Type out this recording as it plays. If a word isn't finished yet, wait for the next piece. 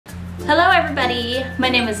Hello everybody, my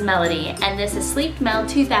name is Melody and this is SleevedMel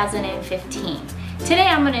 2015. Today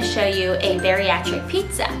I'm going to show you a bariatric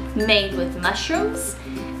pizza made with mushrooms,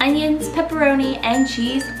 onions, pepperoni, and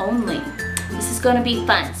cheese only. This is going to be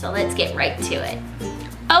fun, so let's get right to it.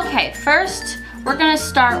 Okay, first we're going to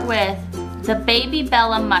start with the baby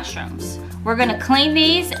Bella mushrooms. We're going to clean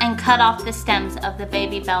these and cut off the stems of the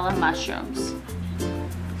baby Bella mushrooms.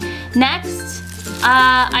 Next,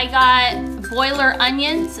 I got boiler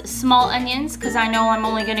onions, small onions, because I know I'm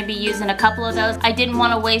only going to be using a couple of those. I didn't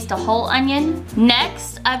want to waste a whole onion.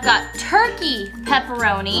 Next, I've got turkey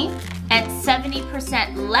pepperoni at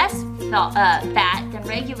 70% less fat than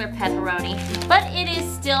regular pepperoni, but it is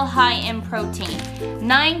still high in protein.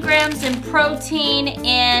 9 grams in protein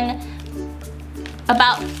in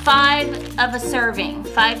about 5 of a serving.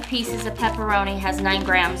 5 pieces of pepperoni has 9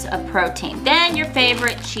 grams of protein. Then your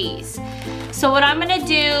favorite cheese. So what I'm gonna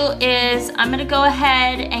do is I'm gonna go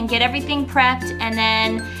ahead and get everything prepped, and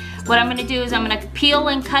then what I'm gonna do is I'm gonna peel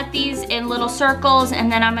and cut these in little circles,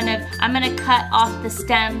 and then I'm gonna cut off the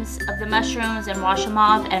stems of the mushrooms and wash them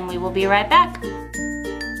off, and we will be right back.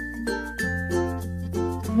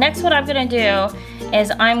 Next, what I'm gonna do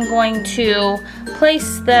is I'm going to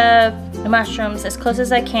place the mushrooms as close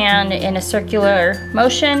as I can in a circular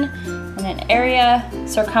motion in an area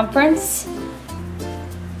circumference.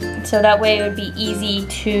 So that way it would be easy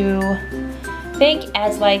to bake,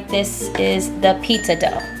 as like this is the pizza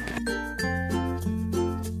dough.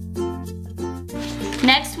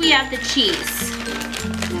 Next we have the cheese.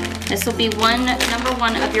 This will be number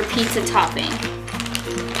one of your pizza topping.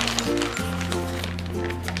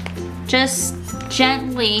 Just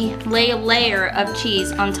gently lay a layer of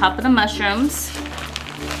cheese on top of the mushrooms.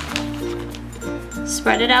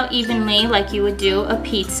 Spread it out evenly like you would do a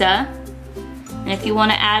pizza. And if you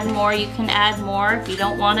want to add more, you can add more. If you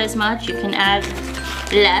don't want as much, you can add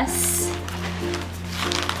less.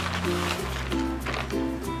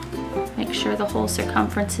 Make sure the whole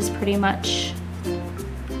circumference is pretty much.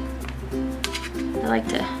 I like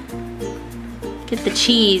to get the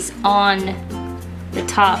cheese on the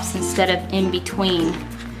tops instead of in between.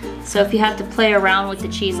 So if you have to play around with the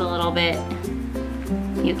cheese a little bit,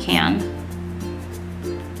 you can.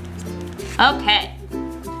 Okay.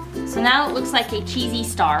 So now it looks like a cheesy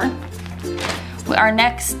star. Our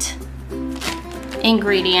next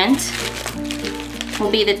ingredient will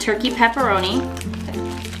be the turkey pepperoni.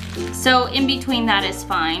 So in between that is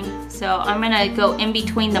fine. So I'm gonna go in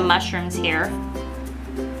between the mushrooms here.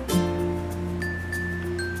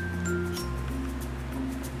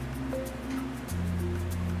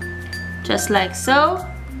 Just like so.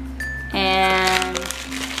 And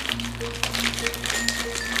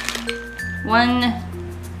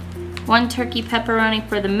one turkey pepperoni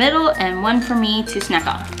for the middle and one for me to snack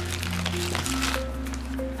on.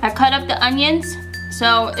 I cut up the onions,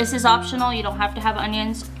 so this is optional, you don't have to have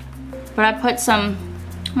onions, but I'm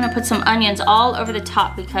gonna put some onions all over the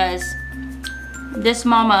top because this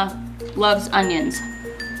mama loves onions.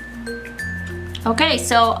 Okay,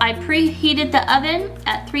 so I preheated the oven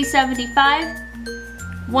at 375.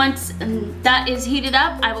 Once that is heated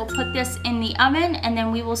up, I will put this in the oven, and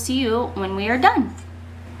then we will see you when we are done.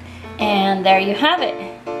 And there you have it.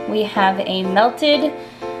 We have a melted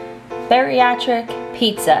bariatric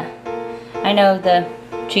pizza. I know the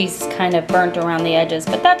cheese is kind of burnt around the edges,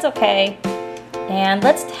 but that's okay. And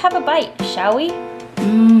let's have a bite, shall we?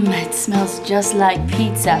 It smells just like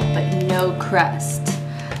pizza, but no crust.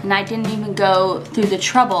 And I didn't even go through the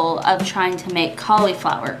trouble of trying to make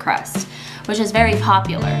cauliflower crust, which is very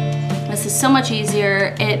popular. This is so much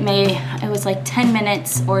easier. It was like 10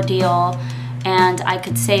 minutes ordeal, and I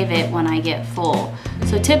could save it when I get full.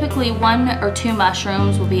 So typically 1 or 2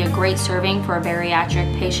 mushrooms will be a great serving for a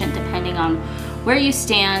bariatric patient, depending on where you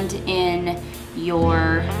stand in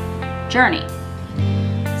your journey.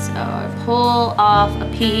 So I pull off a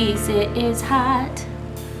piece, it is hot.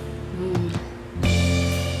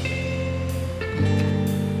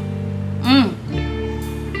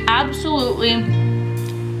 Absolutely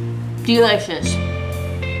delicious.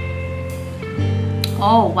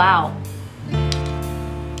 Oh wow.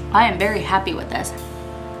 I am very happy with this.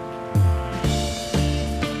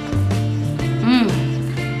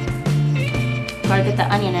 Gotta get the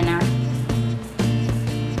onion in there.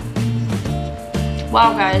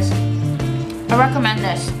 Wow guys, I recommend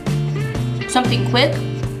this. Something quick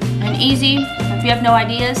and easy. If you have no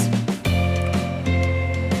ideas,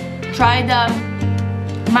 try the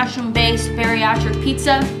mushroom-based bariatric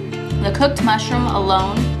pizza. The cooked mushroom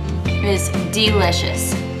alone is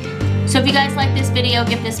delicious. So if you guys like this video,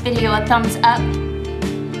 give this video a thumbs up.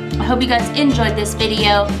 I hope you guys enjoyed this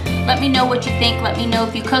video. Let me know what you think. Let me know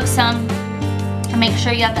if you cook some. And make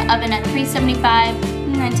sure you have the oven at 375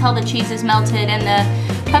 until the cheese is melted and the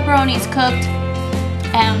pepperoni is cooked.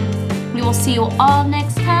 And we will see you all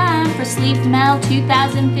next time for Sleeved Mel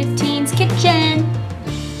 2015's kitchen.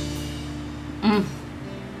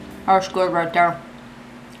 That's good right there.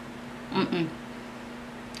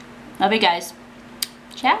 Love you guys.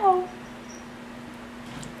 Ciao.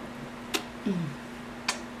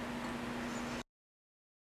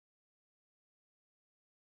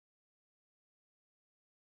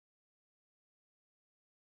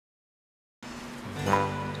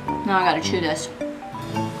 Now I gotta chew this.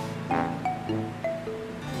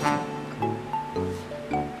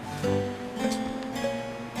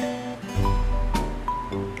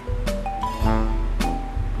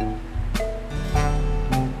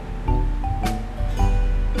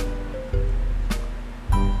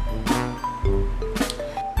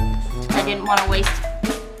 I didn't want to waste.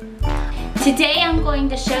 Today I'm going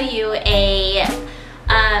to show you a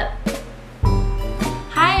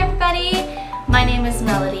hi everybody. My name is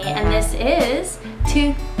Melody, and this is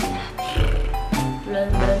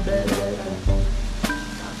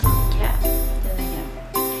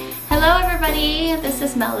Hello everybody, this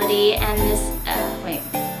is Melody, and this,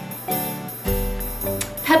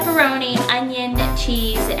 pepperoni, onion,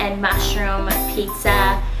 cheese, and mushroom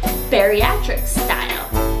pizza, bariatric style.